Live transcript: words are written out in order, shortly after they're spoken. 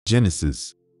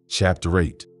Genesis, chapter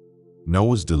 8.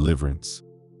 Noah's deliverance.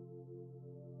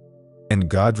 And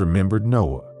God remembered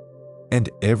Noah, and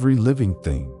every living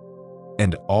thing,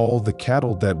 and all the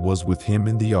cattle that was with him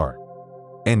in the ark.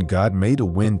 And God made a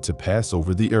wind to pass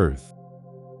over the earth,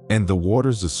 and the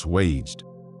waters assuaged.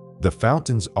 The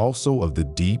fountains also of the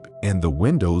deep and the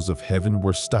windows of heaven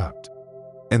were stopped,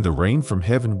 and the rain from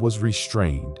heaven was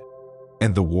restrained,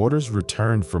 and the waters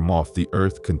returned from off the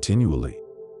earth continually.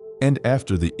 And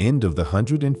after the end of the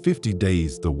 150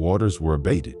 days the waters were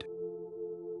abated.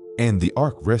 And the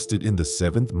ark rested in the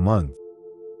 7th month,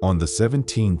 on the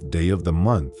 17th day of the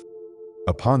month,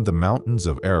 upon the mountains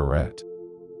of Ararat.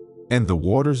 And the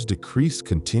waters decreased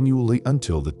continually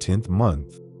until the 10th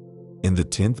month. In the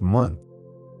 10th month,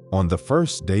 on the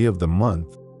 1st day of the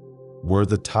month, were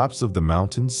the tops of the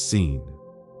mountains seen.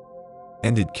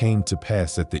 And it came to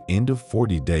pass at the end of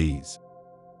 40 days,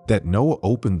 that Noah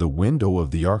opened the window of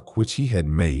the ark which he had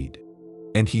made,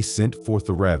 and he sent forth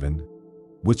a raven,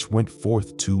 which went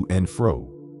forth to and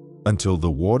fro, until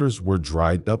the waters were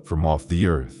dried up from off the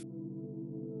earth.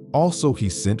 Also he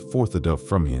sent forth a dove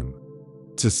from him,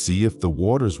 to see if the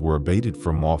waters were abated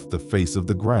from off the face of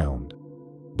the ground.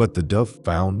 But the dove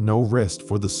found no rest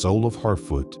for the sole of her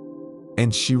foot,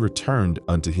 and she returned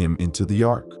unto him into the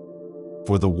ark,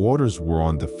 for the waters were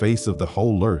on the face of the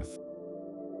whole earth.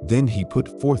 Then he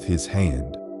put forth his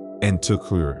hand, and took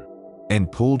her,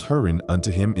 and pulled her in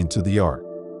unto him into the ark.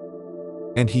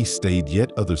 And he stayed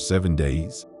yet other 7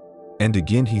 days, and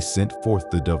again he sent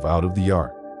forth the dove out of the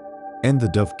ark. And the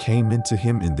dove came into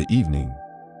him in the evening,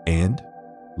 and,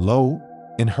 lo,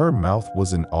 in her mouth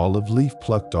was an olive leaf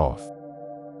plucked off.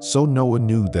 So Noah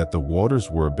knew that the waters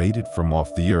were abated from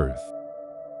off the earth.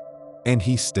 And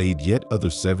he stayed yet other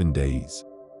 7 days,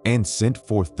 and sent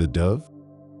forth the dove,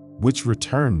 which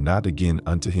returned not again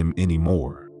unto him any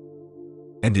more.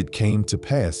 And it came to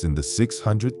pass in the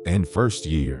 601st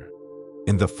year,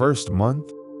 in the 1st month,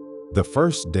 the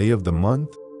 1st day of the month,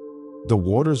 the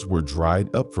waters were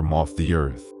dried up from off the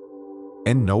earth.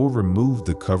 And Noah removed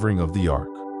the covering of the ark,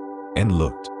 and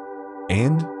looked,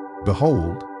 and,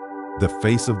 behold, the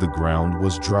face of the ground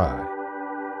was dry.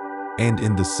 And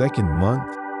in the 2nd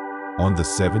month, on the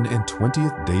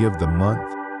 27th day of the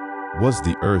month, was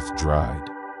the earth dried.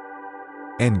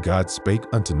 And God spake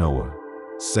unto Noah,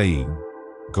 saying,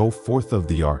 Go forth of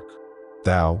the ark,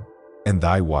 thou, and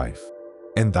thy wife,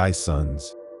 and thy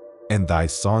sons, and thy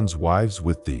sons' wives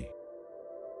with thee.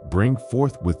 Bring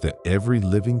forth with thee every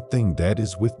living thing that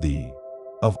is with thee,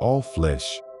 of all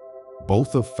flesh,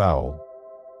 both of fowl,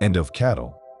 and of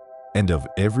cattle, and of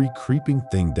every creeping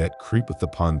thing that creepeth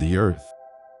upon the earth,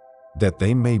 that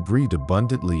they may breed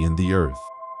abundantly in the earth,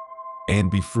 and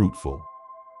be fruitful,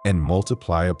 and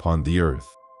multiply upon the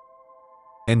earth.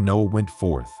 And Noah went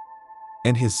forth,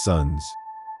 and his sons,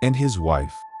 and his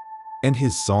wife, and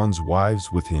his sons'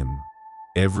 wives with him,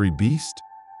 every beast,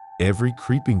 every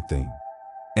creeping thing,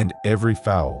 and every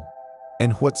fowl,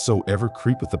 and whatsoever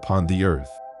creepeth upon the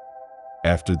earth,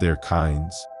 after their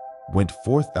kinds, went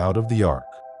forth out of the ark.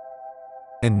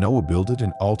 And Noah builded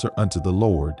an altar unto the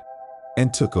Lord,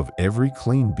 and took of every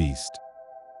clean beast,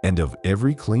 and of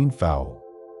every clean fowl,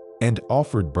 and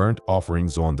offered burnt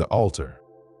offerings on the altar.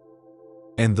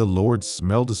 And the Lord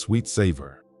smelled a sweet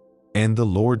savor. And the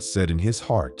Lord said in his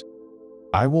heart,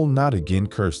 I will not again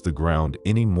curse the ground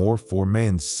any more for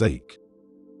man's sake.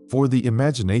 For the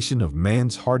imagination of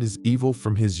man's heart is evil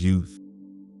from his youth.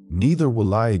 Neither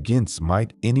will I again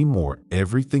smite any more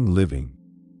everything living,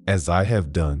 as I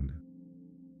have done.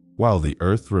 While the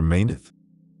earth remaineth,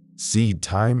 seed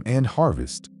time and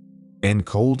harvest, and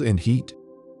cold and heat,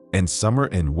 and summer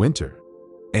and winter,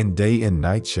 and day and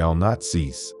night shall not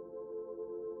cease.